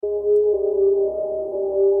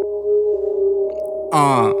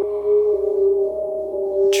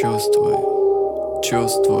Чувствуй,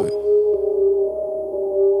 чувствуй.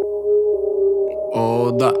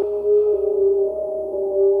 О, да.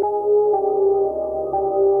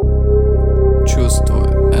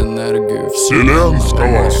 Чувствую энергию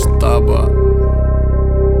вселенского масштаба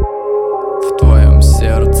в твоем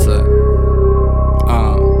сердце.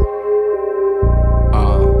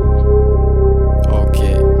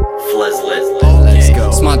 Окей.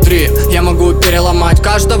 Смотри, я могу переломать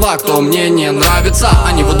каждого, кто мне не нравится.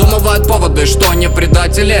 Они выдумывают поводы, что не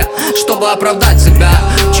предатели, чтобы оправдать себя.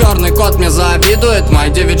 Черный кот мне завидует,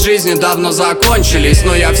 мои 9 жизней давно закончились,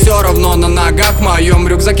 но я все равно на ногах. В моем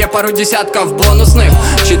рюкзаке пару десятков бонусных.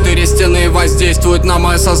 4 стены воздействуют на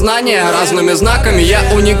мое сознание разными знаками. Я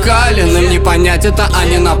уникален, им не понять это,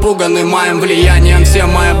 они напуганы моим влиянием. Все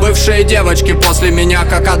мои бывшие девочки после меня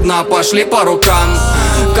как одна пошли по рукам.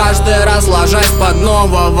 Каждый раз ложась под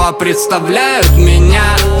нового представляют меня.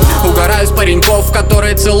 Угораю с пареньков,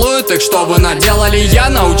 которые целуют их, что вы наделали. Я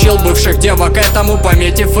научил бывших девок этому,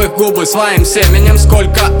 пометив их губы своим семенем.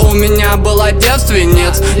 Сколько у меня было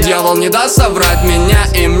девственниц, дьявол не даст соврать меня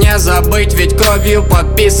и мне забыть, ведь кровью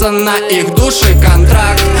подписан на их души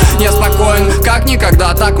контракт. Я спокоен, как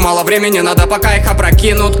никогда, так мало времени надо, пока их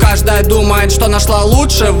опрокинут. Каждая думает, что нашла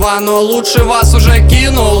лучшего, но лучше вас уже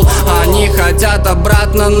кинул. Они хотят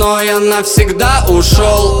обратно, но я навсегда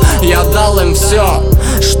ушел. Я дал им все,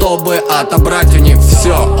 чтобы отобрать у них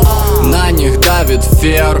все. На них давит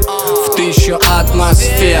фер в 1000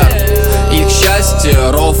 атмосфер. Их счастье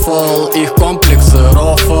рофл, их комплексы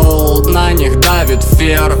рофл. На них давит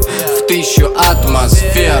фер в 1000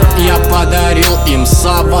 атмосфер. Я подарил им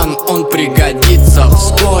саван, он пригодится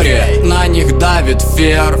вскоре. На них давит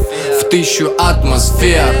фер в 1000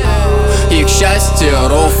 атмосфер. Их счастье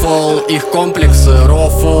рофл, их комплексы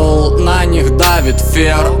рофл. На них давит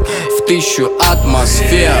фер в 1000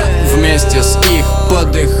 атмосфер. Вместе с их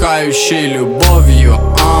подыхающей любовью.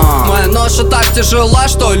 Моя ноша так тяжела,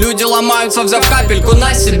 что люди ломаются, взяв капельку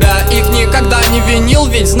на себя. Их никогда не винил,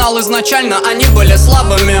 ведь знал изначально, они были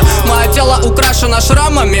слабыми. Мое тело украшено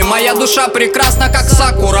шрамами, моя душа прекрасна, как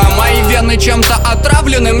сакура. Мои вены чем-то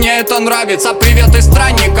отравлены, мне это нравится. Привет и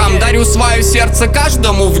странникам, дарю свое сердце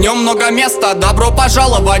каждому. В нем много места, добро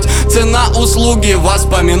пожаловать. Цена услуги,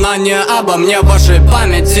 воспоминания обо мне в вашей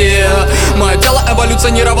памяти. Мое тело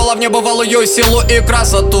эволюционировало в небывалую силу и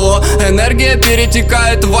красоту. Энергия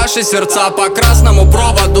перетекает в ваши сердца по красному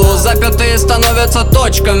проводу. Запятые становятся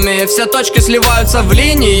точками, все точки сливаются в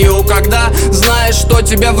линию. Когда знаешь, что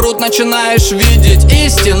тебе врут, начинаешь видеть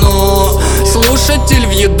истину. Слушатель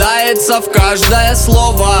въедается в каждое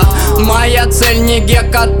слово. Моя цель не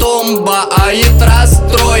гекатомба, а ид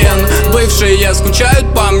расстроен. Бывшие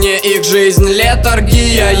скучают по мне, их жизнь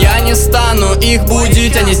летаргия. Я не стану их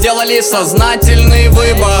будить, они сделали сознательный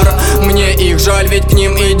выбор. Мне их жаль, ведь к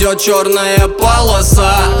ним идет черная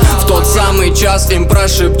полоса. В тот самый час им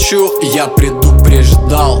прошепчу, я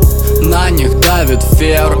предупреждал. На них давит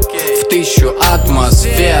фер в 1000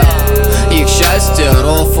 атмосфер. Их счастье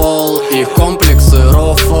рофл, их комплексы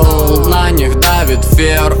рофл. На них давит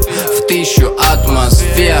фер в 1000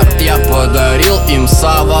 атмосфер. Я подарил им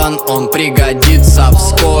саван, он пригодится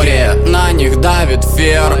вскоре. На них давит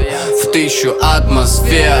фер в 1000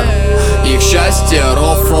 атмосфер. Их счастье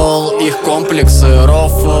рофл, их комплексы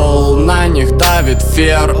рофл. На них давит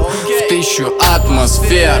фер в 1000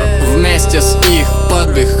 атмосфер. Вместе с их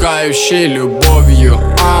подыхающей любовью.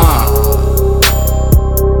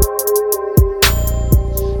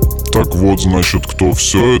 Так вот, значит, кто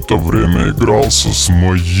все это время игрался с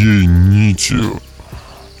моей нитью.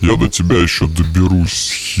 Я до тебя еще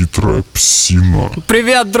доберусь, хитрая псина.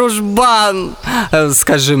 Привет, дружбан!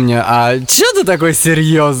 Скажи мне, а че ты такой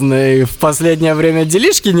серьезный? В последнее время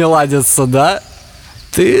делишки не ладятся, да?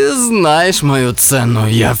 Ты знаешь мою цену,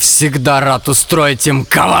 я всегда рад устроить им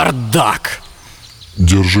кавардак.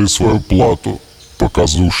 Держи свою плату,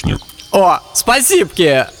 показушник. О,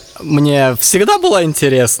 спасибки! Мне всегда было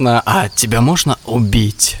интересно, а тебя можно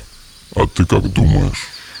убить? А ты как думаешь?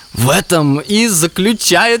 В этом и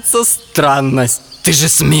заключается странность. Ты же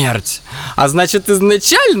смерть. А значит,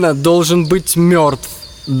 изначально должен быть мертв,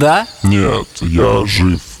 да? Нет, я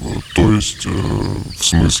жив. То есть, в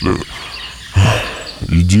смысле...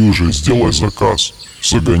 Иди уже, сделай заказ.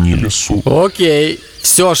 Загони лесу. Окей.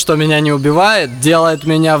 Все, что меня не убивает, делает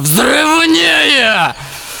меня взрывнее.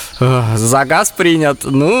 Заказ принят.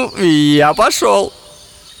 Ну, я пошел.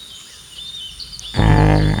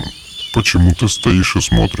 Почему ты стоишь и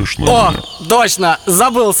смотришь на меня? О, точно,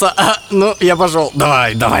 забылся. Ну, я пошел.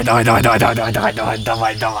 Давай.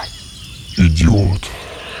 Иди